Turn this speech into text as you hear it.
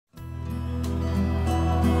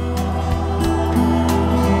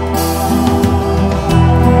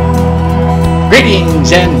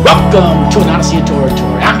Greetings and welcome to an Odyssey into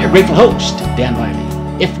Oratory. I'm your grateful host, Dan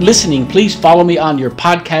Riley. If listening, please follow me on your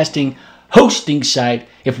podcasting hosting site.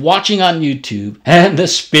 If watching on YouTube and the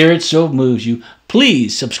Spirit so moves you,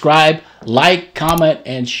 please subscribe, like, comment,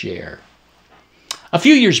 and share. A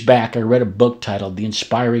few years back, I read a book titled The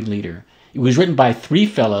Inspiring Leader. It was written by three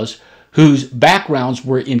fellows whose backgrounds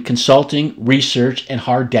were in consulting, research, and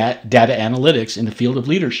hard data analytics in the field of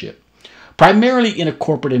leadership, primarily in a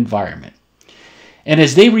corporate environment. And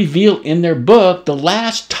as they reveal in their book, the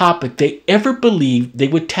last topic they ever believed they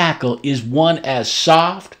would tackle is one as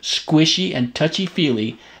soft, squishy, and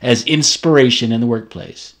touchy-feely as inspiration in the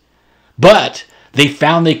workplace. But they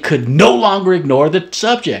found they could no longer ignore the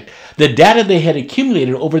subject. The data they had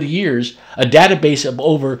accumulated over the years, a database of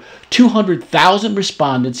over 200,000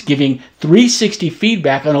 respondents giving 360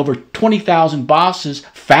 feedback on over 20,000 bosses,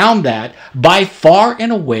 found that by far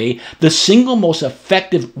and away the single most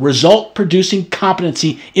effective result-producing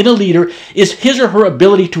competency in a leader is his or her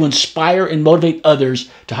ability to inspire and motivate others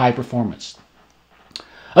to high performance.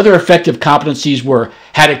 Other effective competencies were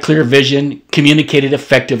had a clear vision, communicated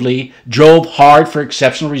effectively, drove hard for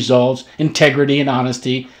exceptional results, integrity and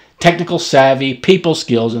honesty, technical savvy, people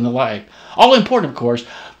skills, and the like. All important, of course,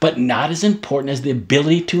 but not as important as the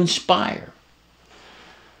ability to inspire.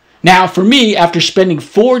 Now, for me, after spending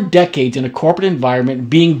 4 decades in a corporate environment,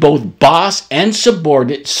 being both boss and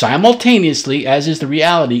subordinate simultaneously, as is the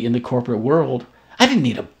reality in the corporate world, I didn't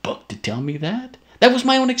need a book to tell me that. That was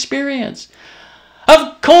my own experience.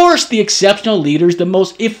 Of course, the exceptional leaders, the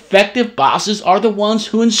most effective bosses, are the ones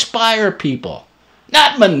who inspire people.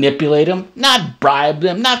 Not manipulate them, not bribe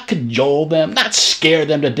them, not cajole them, not scare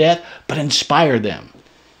them to death, but inspire them.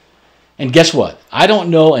 And guess what? I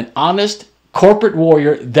don't know an honest corporate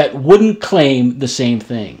warrior that wouldn't claim the same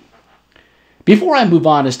thing. Before I move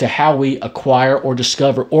on as to how we acquire or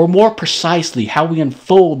discover, or more precisely, how we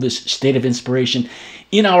unfold this state of inspiration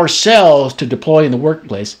in ourselves to deploy in the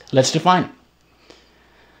workplace, let's define it.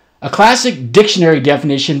 A classic dictionary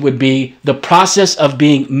definition would be the process of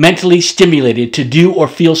being mentally stimulated to do or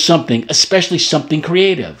feel something, especially something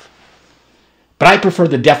creative. But I prefer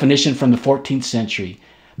the definition from the 14th century.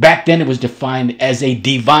 Back then it was defined as a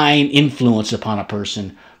divine influence upon a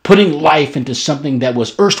person, putting life into something that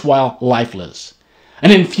was erstwhile lifeless,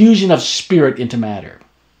 an infusion of spirit into matter.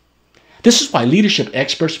 This is why leadership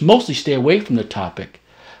experts mostly stay away from the topic.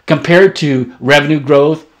 Compared to revenue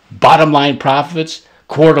growth, bottom line profits,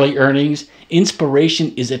 quarterly earnings,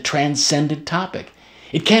 inspiration is a transcendent topic.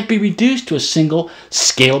 It can't be reduced to a single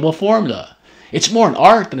scalable formula. It's more an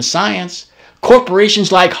art than a science.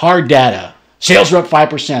 Corporations like hard data. Sales are up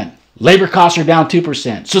 5%. Labor costs are down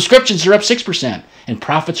 2%. Subscriptions are up 6%. And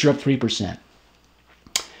profits are up 3%.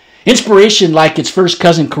 Inspiration, like its first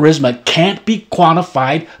cousin charisma, can't be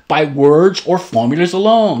quantified by words or formulas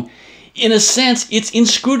alone. In a sense, it's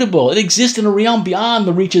inscrutable. It exists in a realm beyond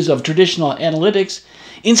the reaches of traditional analytics.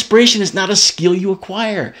 Inspiration is not a skill you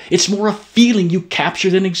acquire. It's more a feeling you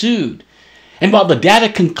capture than exude. And while the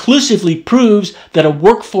data conclusively proves that a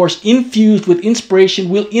workforce infused with inspiration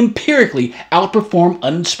will empirically outperform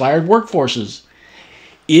uninspired workforces,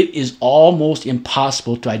 it is almost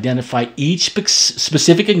impossible to identify each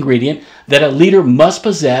specific ingredient that a leader must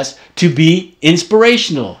possess to be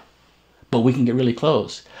inspirational. But we can get really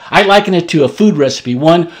close. I liken it to a food recipe,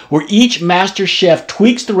 one where each master chef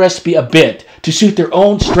tweaks the recipe a bit to suit their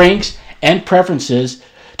own strengths and preferences.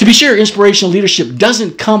 To be sure, inspirational leadership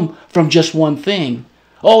doesn't come from just one thing.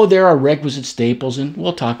 Oh, there are requisite staples, and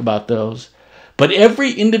we'll talk about those. But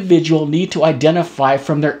every individual needs to identify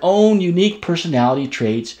from their own unique personality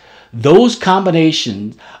traits those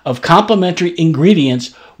combinations of complementary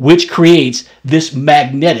ingredients which creates this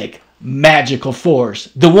magnetic, magical force,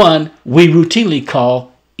 the one we routinely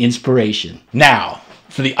call inspiration. Now,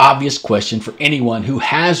 for the obvious question for anyone who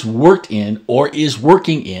has worked in or is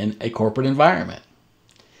working in a corporate environment.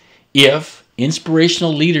 If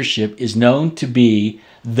inspirational leadership is known to be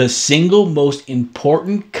the single most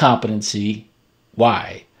important competency,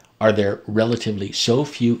 why are there relatively so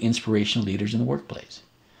few inspirational leaders in the workplace?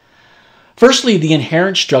 Firstly, the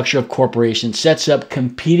inherent structure of corporations sets up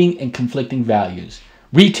competing and conflicting values.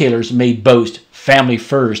 Retailers may boast family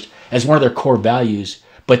first as one of their core values,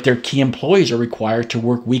 but their key employees are required to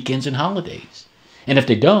work weekends and holidays. And if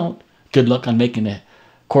they don't, good luck on making the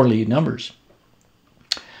quarterly numbers.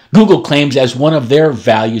 Google claims as one of their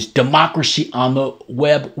values, democracy on the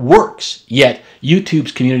web works, yet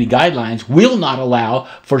YouTube's community guidelines will not allow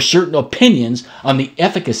for certain opinions on the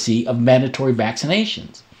efficacy of mandatory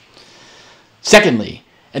vaccinations. Secondly,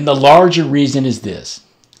 and the larger reason is this,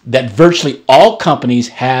 that virtually all companies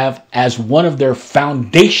have as one of their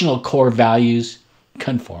foundational core values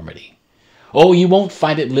conformity. Oh, you won't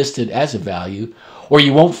find it listed as a value, or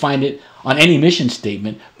you won't find it on any mission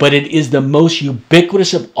statement, but it is the most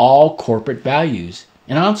ubiquitous of all corporate values.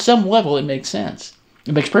 And on some level, it makes sense.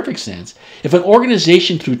 It makes perfect sense. If an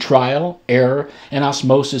organization through trial, error, and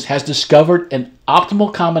osmosis has discovered an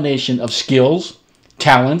optimal combination of skills,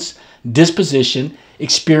 talents, disposition,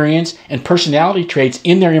 experience, and personality traits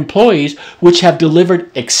in their employees which have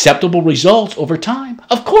delivered acceptable results over time,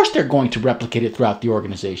 of course they're going to replicate it throughout the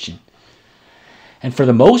organization. And for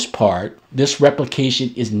the most part, this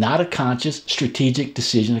replication is not a conscious, strategic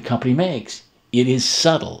decision a company makes. It is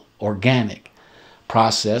subtle, organic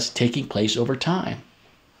process taking place over time.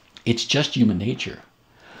 It's just human nature.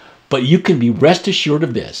 But you can be rest assured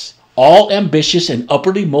of this. All ambitious and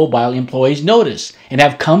upwardly mobile employees notice and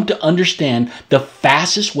have come to understand the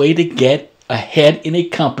fastest way to get ahead in a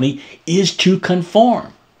company is to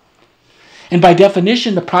conform. And by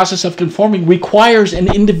definition, the process of conforming requires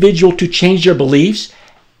an individual to change their beliefs,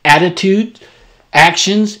 attitude,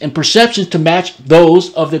 actions, and perceptions to match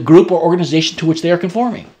those of the group or organization to which they are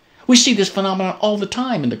conforming. We see this phenomenon all the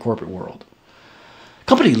time in the corporate world.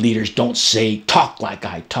 Company leaders don't say, talk like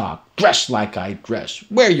I talk, dress like I dress,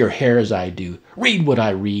 wear your hair as I do, read what I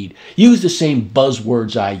read, use the same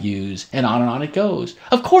buzzwords I use, and on it goes.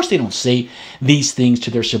 Of course they don't say these things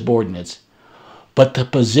to their subordinates. But the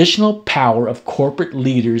positional power of corporate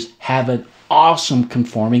leaders have an awesome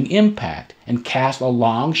conforming impact and cast a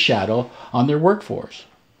long shadow on their workforce.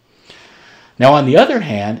 Now, on the other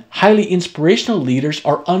hand, highly inspirational leaders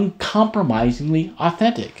are uncompromisingly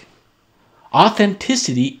authentic.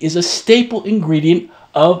 Authenticity is a staple ingredient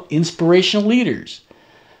of inspirational leaders.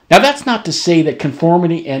 Now, that's not to say that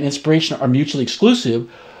conformity and inspiration are mutually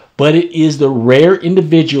exclusive, but it is the rare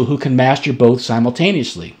individual who can master both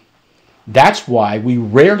simultaneously. That's why we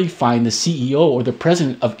rarely find the CEO or the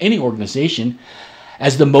president of any organization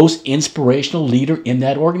as the most inspirational leader in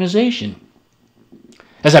that organization.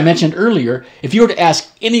 As I mentioned earlier, if you were to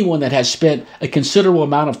ask anyone that has spent a considerable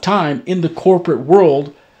amount of time in the corporate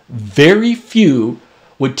world, very few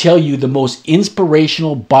would tell you the most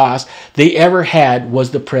inspirational boss they ever had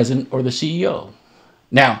was the president or the CEO.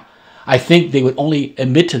 Now, I think they would only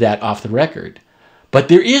admit to that off the record. But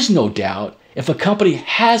there is no doubt if a company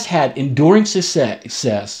has had enduring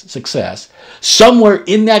success, somewhere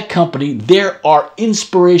in that company there are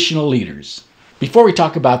inspirational leaders. Before we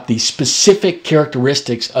talk about the specific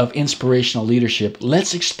characteristics of inspirational leadership,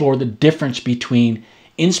 let's explore the difference between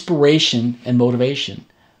inspiration and motivation.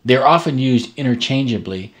 They're often used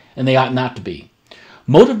interchangeably, and they ought not to be.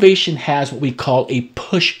 Motivation has what we call a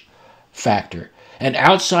push factor, an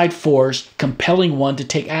outside force compelling one to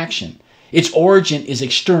take action. Its origin is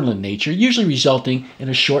external in nature, usually resulting in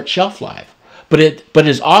a short shelf life, but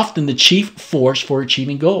is often the chief force for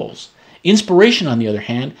achieving goals. Inspiration, on the other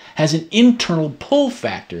hand, has an internal pull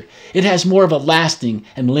factor. It has more of a lasting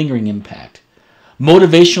and lingering impact.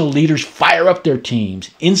 Motivational leaders fire up their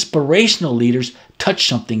teams. Inspirational leaders touch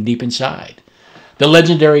something deep inside. The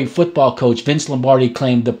legendary football coach Vince Lombardi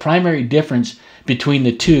claimed the primary difference between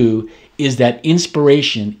the two is that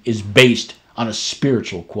inspiration is based on a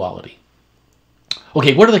spiritual quality.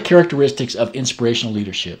 Okay, what are the characteristics of inspirational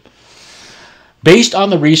leadership? Based on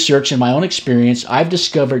the research and my own experience, I've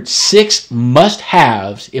discovered 6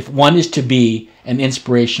 must-haves if one is to be an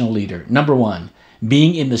inspirational leader. Number 1,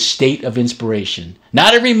 being in the state of inspiration.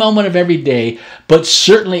 Not every moment of every day, but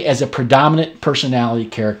certainly as a predominant personality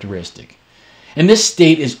characteristic. And this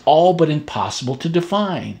state is all but impossible to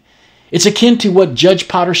define. It's akin to what Judge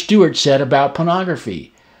Potter Stewart said about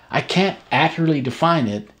pornography. I can't accurately define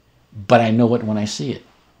it, but I know it when I see it.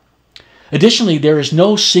 Additionally, there is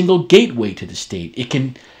no single gateway to the state. It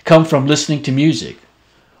can come from listening to music,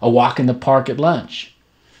 a walk in the park at lunch,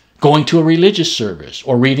 going to a religious service,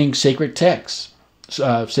 or reading sacred texts.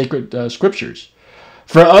 Sacred scriptures.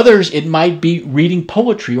 For others, it might be reading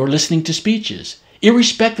poetry or listening to speeches.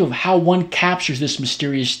 Irrespective of how one captures this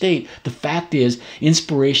mysterious state, the fact is,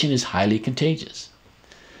 inspiration is highly contagious.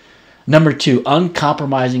 Number 2,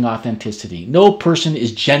 uncompromising authenticity. No person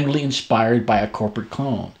is generally inspired by a corporate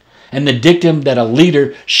clone. And the dictum that a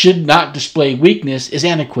leader should not display weakness is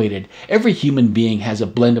antiquated. Every human being has a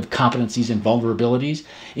blend of competencies and vulnerabilities.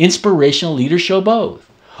 Inspirational leaders show both.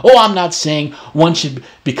 Oh, I'm not saying one should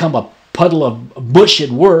become a puddle of mush at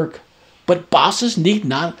work, but bosses need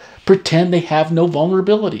not pretend they have no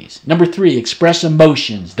vulnerabilities. Number 3, express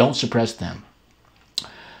emotions, don't suppress them.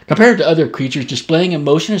 Compared to other creatures, displaying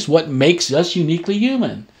emotion is what makes us uniquely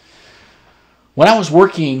human. When I was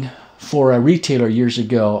working for a retailer years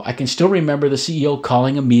ago, I can still remember the CEO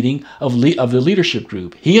calling a meeting of the leadership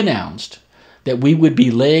group. He announced that we would be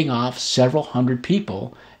laying off several hundred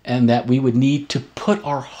people and that we would need to put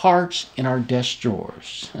our hearts in our desk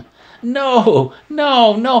drawers. No,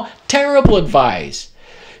 terrible advice.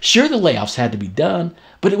 Sure, the layoffs had to be done,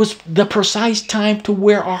 but it was the precise time to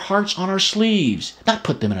wear our hearts on our sleeves, not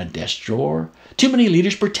put them in a desk drawer. Too many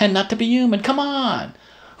leaders pretend not to be human. Come on.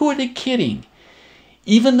 Who are they kidding?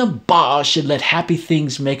 Even the boss should let happy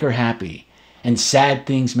things make her happy and sad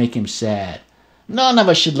things make him sad. None of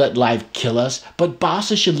us should let life kill us, but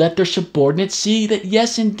bosses should let their subordinates see that,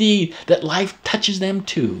 yes, indeed, that life touches them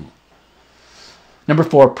too. Number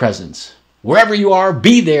 4, presence. Wherever you are,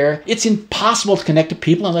 be there. It's impossible to connect to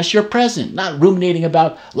people unless you're present, not ruminating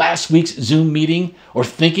about last week's Zoom meeting or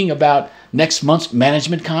thinking about next month's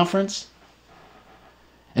management conference.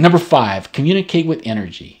 And number 5, communicate with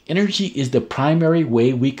energy. Energy is the primary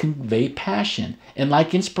way we convey passion. And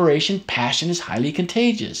like inspiration, passion is highly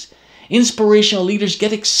contagious. Inspirational leaders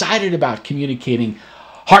get excited about communicating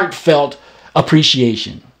heartfelt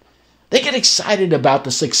appreciation. They get excited about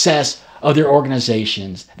the success of their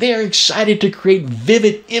organizations. They are excited to create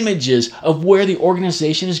vivid images of where the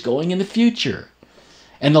organization is going in the future.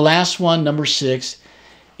 And the last one, number 6,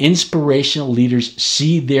 inspirational leaders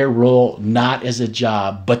see their role not as a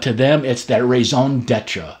job, but to them it's their raison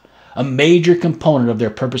d'etre, a major component of their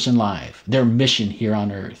purpose in life, their mission here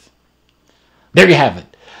on earth. There you have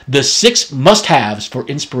it, the 6 must-haves for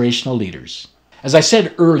inspirational leaders. As I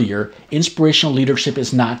said earlier, inspirational leadership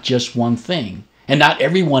is not just one thing, and not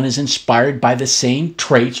everyone is inspired by the same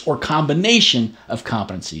traits or combination of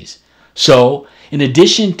competencies. So, in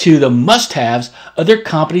addition to the must-haves, other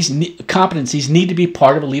competencies need to be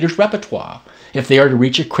part of a leader's repertoire if they are to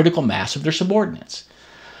reach a critical mass of their subordinates.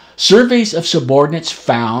 Surveys of subordinates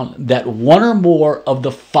found that one or more of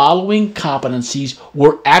the following competencies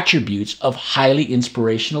were attributes of highly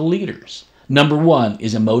inspirational leaders. Number 1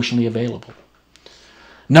 is emotionally available.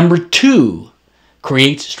 Number 2,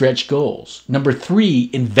 creates stretch goals. Number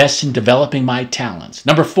 3, invests in developing my talents.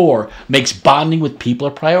 Number 4, makes bonding with people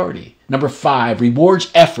a priority. Number 5,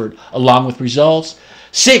 rewards effort along with results.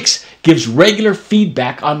 6, gives regular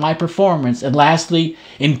feedback on my performance. And lastly,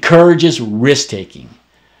 encourages risk-taking.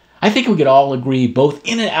 I think we could all agree, both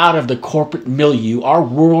in and out of the corporate milieu, our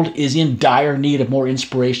world is in dire need of more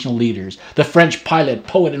inspirational leaders. The French pilot,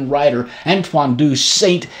 poet, and writer Antoine de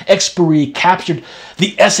Saint-Exupéry captured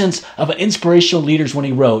the essence of inspirational leaders when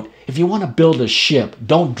he wrote, "If you want to build a ship,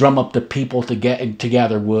 don't drum up the people to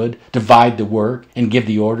gather wood, divide the work, and give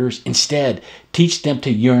the orders. Instead, teach them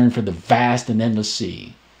to yearn for the vast and endless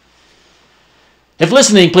sea." If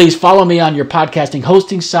listening, please follow me on your podcasting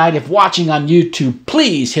hosting site. If watching on YouTube,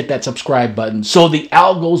 please hit that subscribe button so the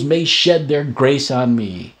algos may shed their grace on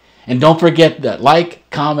me. And don't forget to like,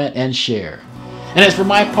 comment, and share. And as for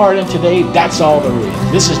my part in today, that's all there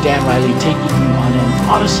is. This is Dan Riley taking you on an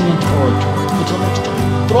odyssey into oratory. Until next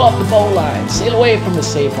time, throw up the bowline, sail away from the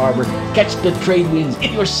safe harbor, catch the trade winds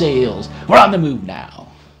in your sails. We're on the move now.